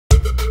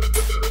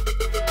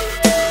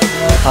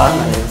Hi,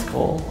 my name is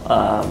Cole.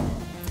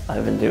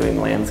 I've been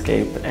doing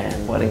landscape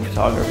and wedding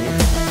photography.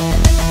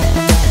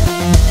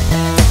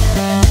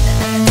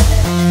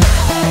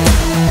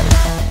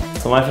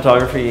 So my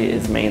photography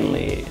is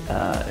mainly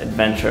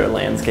adventure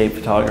landscape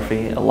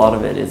photography. A lot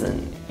of it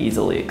isn't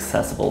easily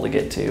accessible to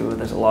get to.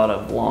 There's a lot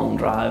of long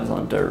drives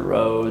on dirt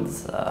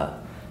roads,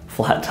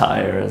 flat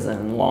tires,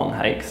 and long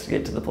hikes to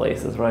get to the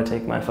places where I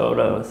take my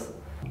photos.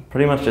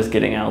 Pretty much just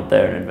getting out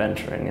there and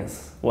adventuring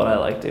is what I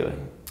like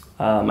doing.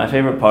 My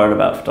favorite part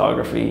about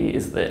photography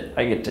is that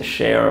I get to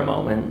share a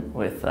moment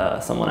with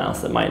someone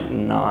else that might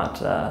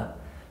not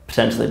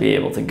potentially be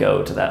able to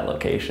go to that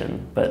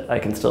location, but I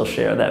can still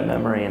share that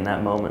memory and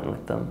that moment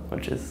with them,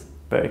 which is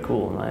very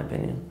cool in my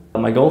opinion.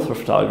 My goal for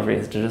photography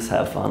is to just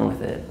have fun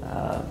with it,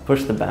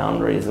 push the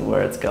boundaries of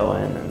where it's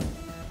going, and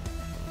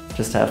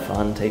just have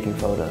fun taking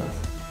photos.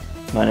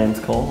 My name's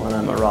Cole and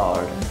I'm a raw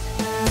artist.